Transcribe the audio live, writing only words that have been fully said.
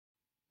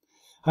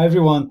Hi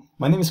everyone,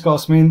 my name is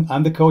Cosmin.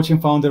 I'm the coach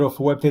and founder of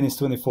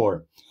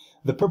WebTennis24.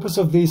 The purpose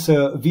of this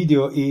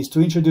video is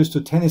to introduce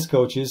to tennis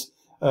coaches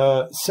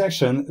a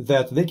section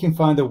that they can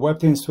find at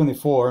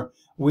WebTennis24,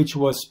 which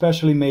was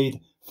specially made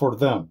for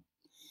them.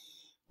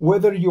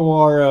 Whether you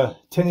are a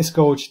tennis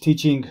coach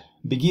teaching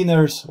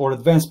beginners or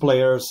advanced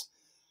players,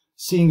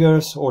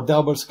 singers or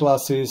doubles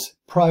classes,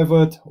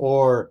 private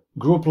or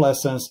group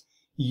lessons,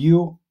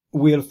 you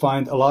will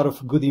find a lot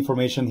of good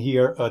information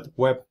here at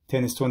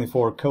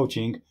WebTennis24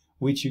 Coaching,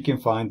 which you can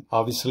find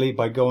obviously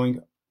by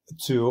going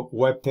to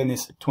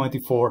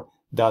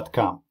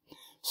webtennis24.com.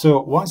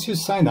 So once you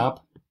sign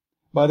up,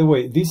 by the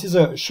way, this is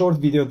a short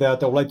video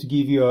that I would like to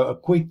give you a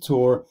quick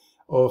tour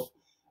of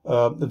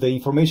the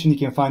information you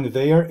can find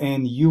there,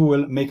 and you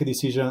will make a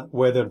decision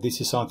whether this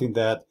is something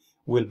that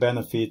will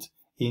benefit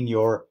in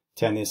your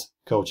tennis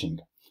coaching.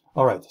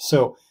 All right,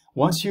 so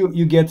once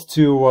you get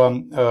to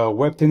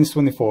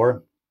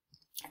WebTennis24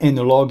 and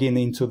log in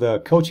into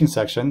the coaching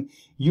section,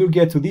 you'll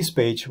get to this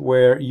page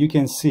where you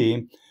can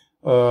see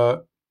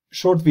a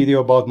short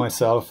video about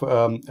myself,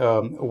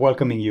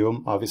 welcoming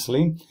you,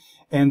 obviously.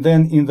 And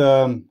then in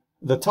the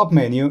top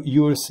menu,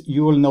 you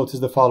will notice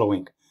the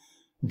following: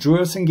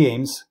 drills and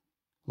games,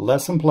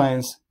 lesson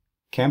plans,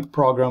 camp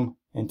program,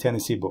 and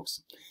tennis ebooks.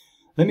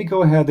 Let me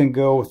go ahead and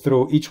go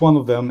through each one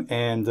of them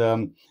and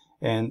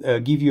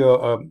give you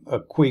a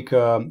quick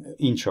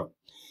intro.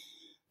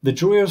 The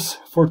drills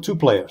for 2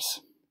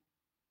 players.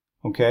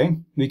 Okay,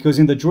 because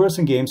in the drills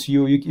and games,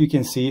 you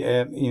can see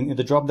in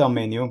the drop-down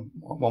menu,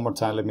 one more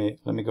time, let me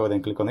go ahead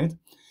and click on it.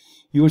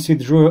 You will see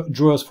the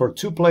drills for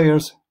 2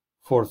 players,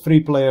 for 3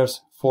 players,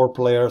 4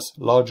 players,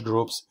 large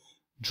groups,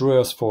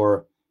 drills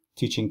for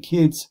teaching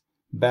kids,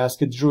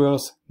 basket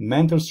drills,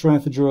 mental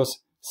strength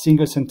drills,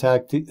 singles and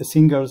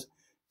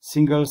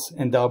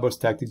doubles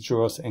tactic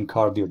drills, and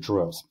cardio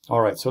drills.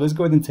 All right, so let's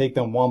go ahead and take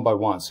them one by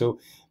one. So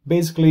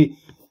basically,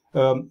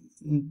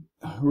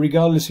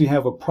 regardless you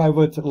have a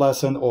private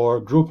lesson or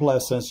group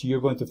lessons,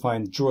 you're going to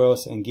find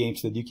drills and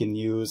games that you can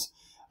use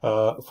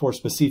for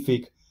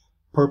specific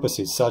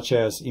purposes, such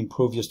as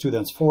improve your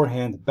students'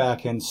 forehand,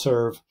 backhand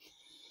serve,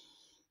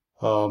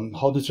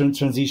 how to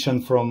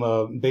transition from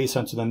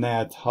baseline to the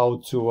net, how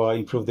to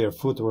improve their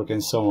footwork,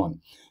 and so on.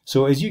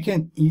 So as you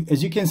can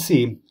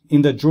see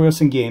in the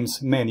drills and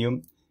games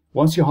menu,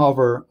 once you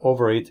hover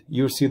over it,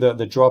 you'll see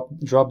the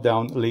drop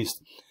down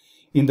list.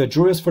 In the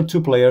drills for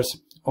 2 players,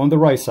 on the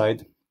right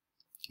side,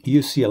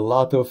 you see a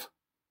lot of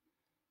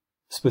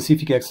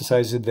specific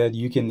exercises that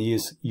you can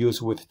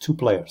use with 2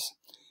 players.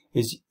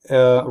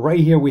 Right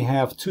here we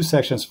have 2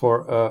 sections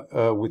for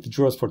with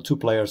drills for 2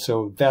 players,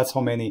 so that's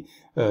how many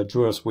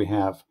drills we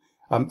have.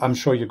 I'm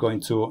sure you're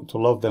going to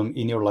love them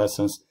in your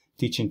lessons.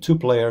 Teaching 2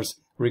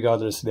 players,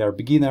 regardless they are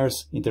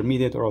beginners,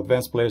 intermediate, or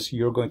advanced players,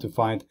 you're going to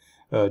find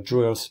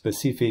drills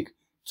specific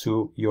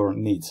to your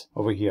needs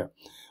over here.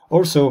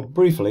 Also,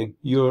 briefly,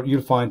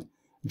 you'll find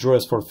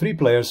drills for 3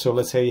 players. So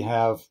let's say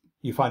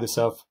you find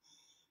yourself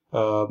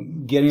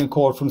getting a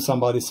call from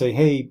somebody, say,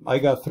 hey, I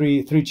got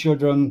three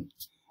children,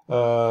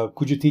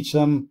 could you teach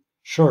them?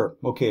 Sure.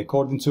 Okay,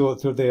 according to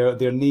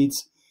their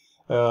needs.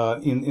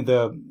 In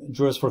the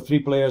drills for 3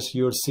 players,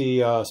 you'll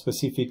see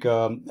specific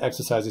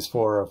exercises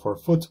for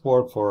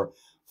footwork, for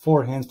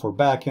forehand, for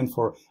backhand,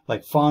 for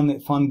like fun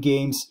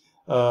games,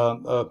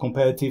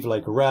 competitive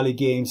like rally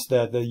games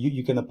that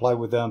you can apply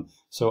with them.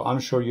 So I'm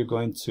sure you're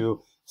going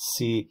to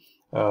see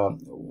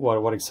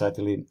what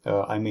exactly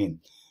I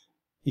mean.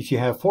 If you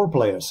have 4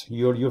 players,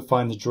 you'll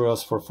find the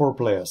drills for 4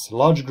 players,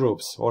 large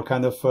groups, or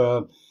kind of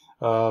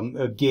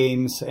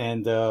games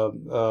and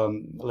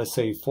let's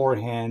say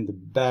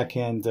forehand,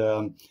 backhand,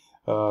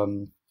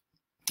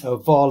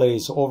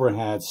 volleys,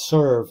 overhead,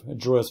 serve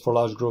drills for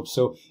large groups.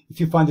 So if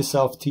you find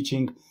yourself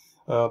teaching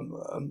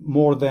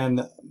more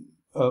than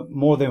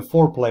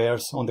 4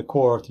 players on the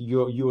court,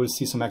 you will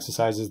see some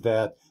exercises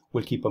that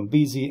will keep them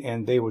busy,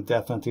 and they will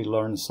definitely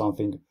learn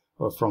something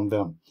from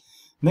them.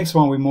 Next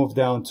one, we move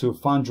down to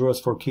fun drills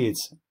for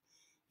kids.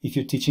 If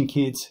you're teaching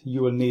kids,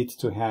 you will need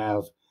to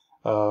have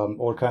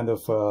all kind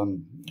of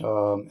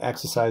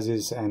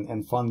exercises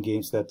and fun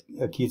games that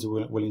kids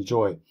will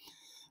enjoy.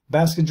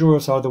 Basket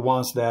drills are the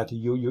ones that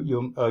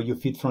you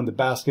feed from the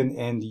basket,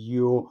 and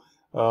you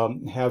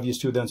have your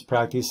students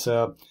practice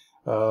all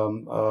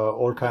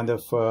kind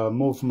of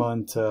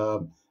movement,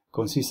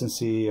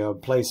 consistency,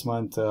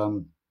 placement,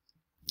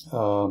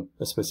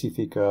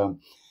 specific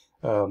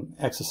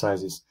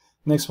exercises.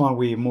 Next one,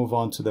 we move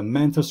on to the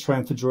mental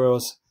strength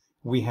drills.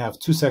 We have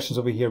 2 sections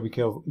over here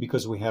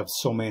because we have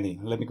so many.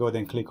 Let me go ahead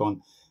and click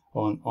on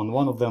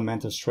one of them,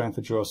 mental strength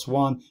drills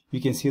 1.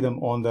 You can see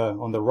them on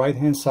the right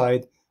hand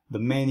side, the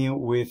menu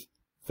with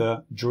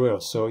the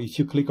drills. So if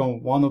you click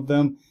on one of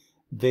them,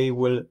 they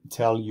will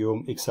tell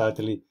you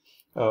exactly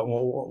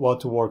what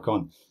to work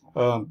on.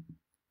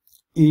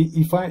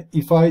 If I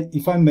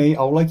may,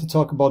 I would like to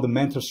talk about the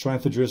mental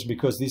strength drills,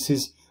 because this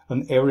is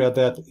an area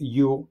that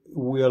you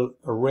will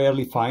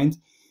rarely find,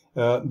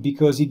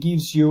 because it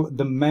gives you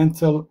the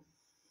mental,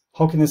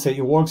 how can I say,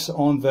 it works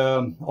on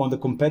the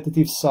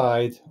competitive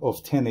side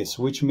of tennis,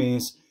 which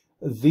means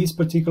these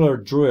particular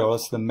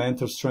drills, the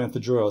mental strength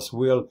drills,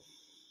 will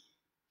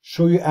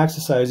show you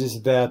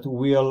exercises that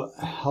will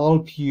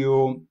help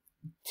you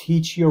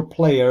teach your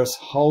players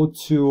how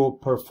to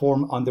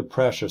perform under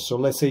pressure. So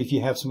let's say if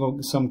you have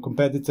some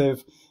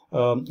competitive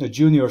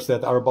juniors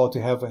that are about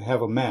to have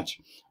a match,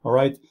 all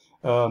right,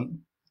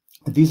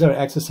 these are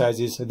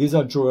exercises, these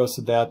are drills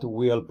that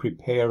will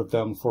prepare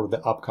them for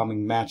the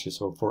upcoming matches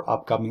or for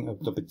upcoming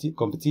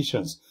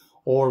competitions,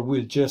 or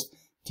will just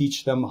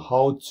teach them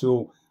how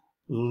to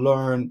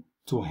learn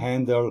to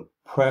handle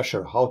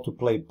pressure, how to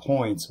play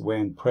points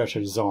when pressure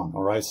is on.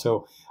 All right,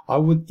 so I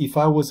would, if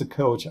I was a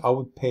coach, I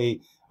would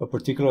pay a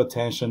particular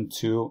attention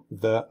to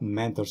the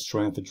mental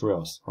strength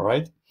drills. All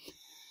right,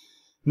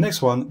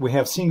 next one, we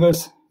have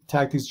singles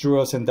tactics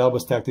drills and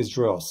doubles tactics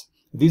drills.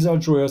 These are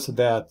drills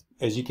that,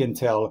 as you can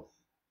tell,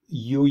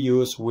 you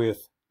use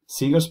with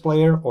singles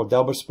player or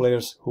doubles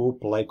players who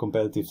play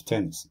competitive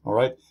tennis. All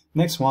right,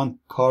 next one,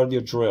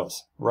 cardio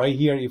drills. Right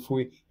here, if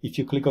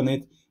you click on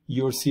it,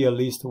 you'll see a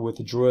list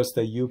with drills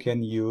that you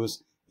can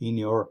use in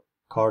your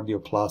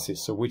cardio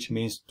classes. So which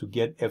means to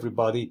get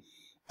everybody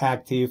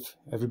active,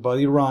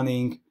 everybody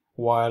running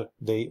while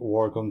they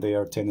work on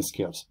their tennis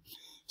skills.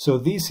 So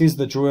this is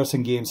the drills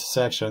and games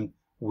section,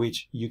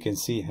 which you can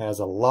see has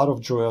a lot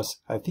of drills.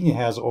 I think it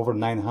has over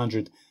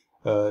 900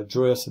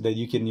 drills that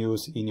you can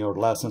use in your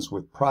lessons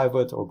with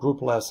private or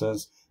group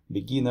lessons,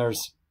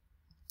 beginners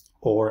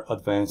or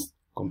advanced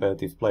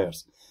competitive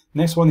players.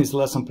 Next one is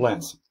lesson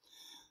plans.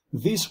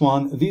 These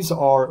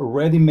are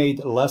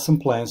ready-made lesson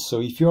plans.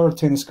 So if you're a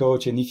tennis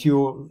coach and if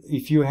you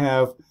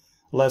have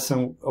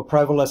a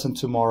private lesson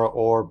tomorrow,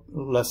 or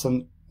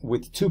lesson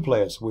with 2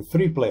 players, with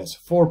 3 players,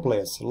 4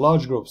 players,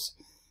 large groups,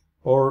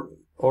 or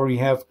you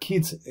have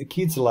kids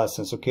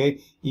lessons, okay?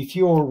 If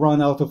you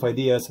run out of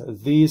ideas,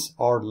 these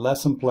are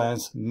lesson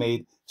plans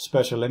made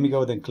special. Let me go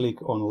ahead and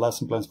click on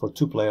lesson plans for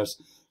 2 players.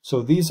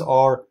 So these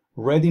are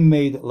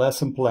ready-made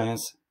lesson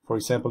plans. For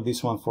example,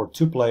 this one for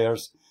 2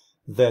 players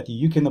that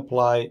you can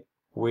apply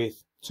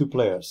with 2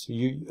 players.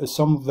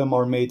 Some of them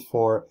are made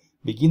for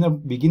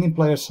beginning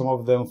players, some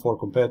of them for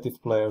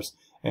competitive players,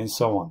 and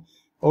so on.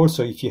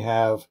 Also, if you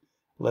have,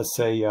 let's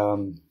say,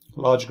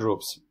 large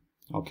groups,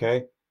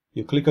 okay,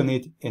 you click on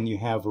it and you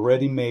have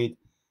ready-made,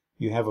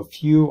 you have a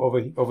few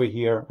over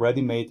here,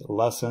 ready-made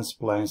lessons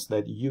plans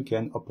that you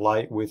can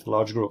apply with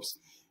large groups.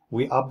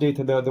 We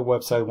updated the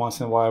website once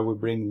in a while. We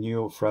bring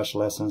new, fresh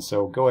lessons,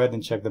 so go ahead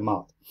and check them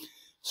out.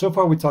 So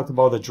far, we talked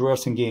about the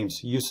drills and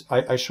games.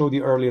 I showed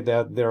you earlier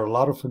that there are a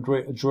lot of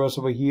drills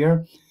over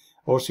here.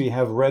 Also, you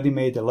have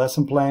ready-made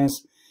lesson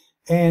plans.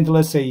 And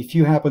let's say if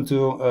you happen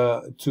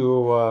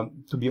to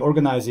be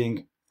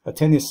organizing a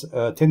tennis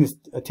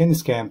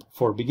camp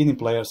for beginning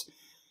players,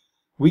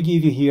 we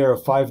give you here a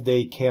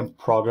 5-day camp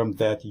program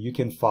that you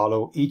can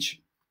follow.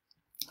 Each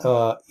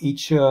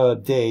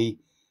day,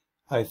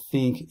 I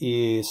think,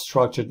 is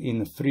structured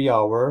in 3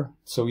 hours.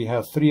 So we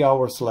have 3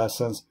 hours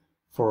lessons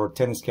for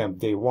tennis camp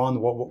day 1,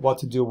 what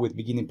to do with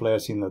beginning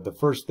players in the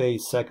first day,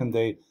 second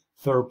day,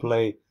 third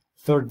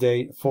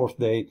day, fourth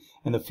day,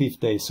 and the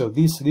 5th day. So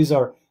these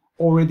are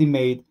already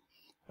made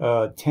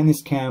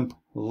tennis camp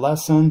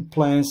lesson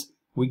plans.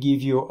 We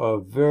give you a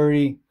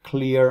very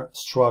clear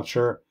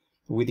structure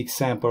with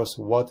examples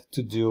what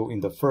to do in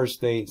the first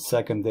day,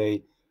 second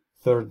day,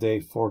 third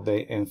day, fourth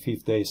day, and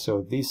 5th day.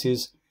 So this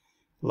is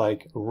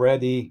like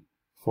ready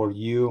for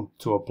you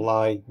to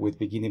apply with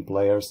beginning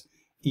players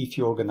if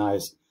you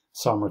organize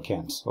summer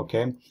camps.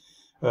 Okay,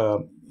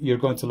 you're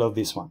going to love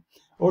this one.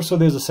 Also,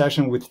 there's a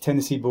section with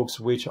tennis ebooks,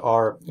 which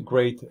are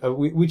great,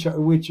 which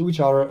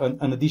are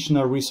an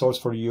additional resource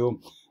for you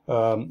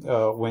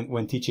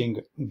when teaching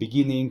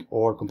beginning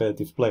or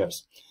competitive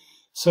players.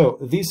 So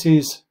this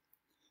is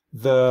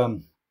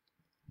the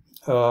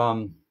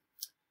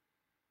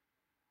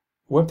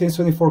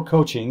WebTennis24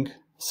 coaching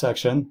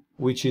section,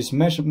 which is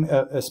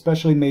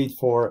especially made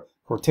for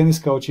tennis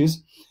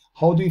coaches.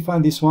 How do you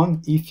find this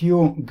one? If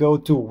you go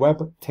to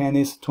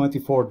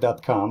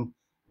WebTennis24.com,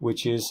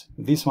 which is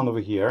this one over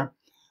here,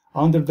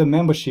 under the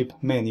membership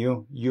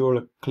menu,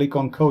 you'll click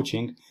on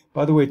coaching.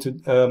 By the way,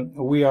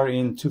 we are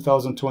in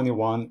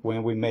 2021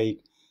 when we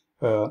make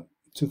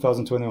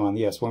 2021.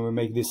 Yes, when we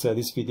make this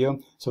video.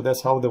 So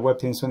that's how the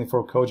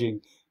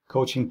WebTennis24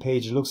 coaching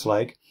page looks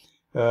like,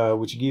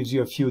 which gives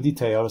you a few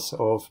details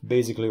of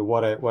basically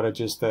what I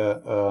just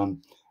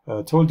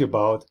told you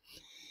about.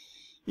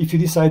 If you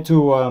decide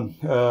to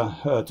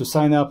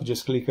sign up,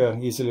 just click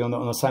easily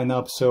on sign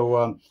up.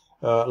 So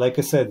like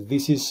I said,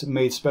 this is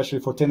made especially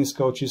for tennis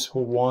coaches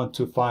who want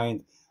to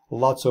find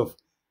lots of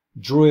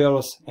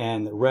drills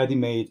and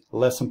ready-made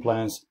lesson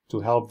plans to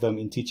help them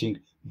in teaching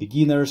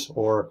beginners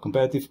or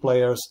competitive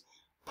players,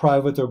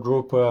 private or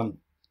group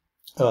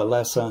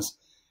lessons,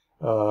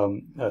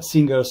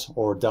 singles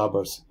or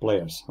doubles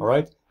players. All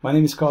right, my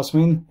name is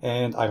Cosmin,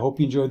 and I hope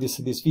you enjoyed this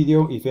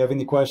video. If you have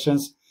any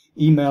questions,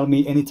 email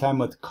me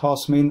anytime at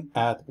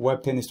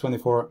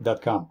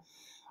cosmin@webtennis24.com.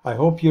 I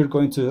hope you're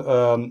going to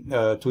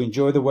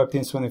enjoy the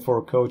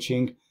WebTennis24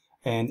 coaching,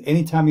 and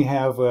anytime you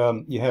have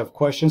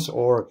questions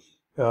or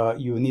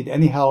you need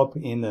any help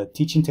in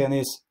teaching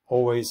tennis,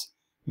 always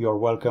you are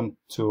welcome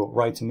to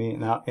write to me,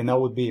 and I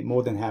would be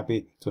more than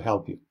happy to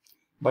help you.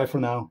 Bye for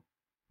now.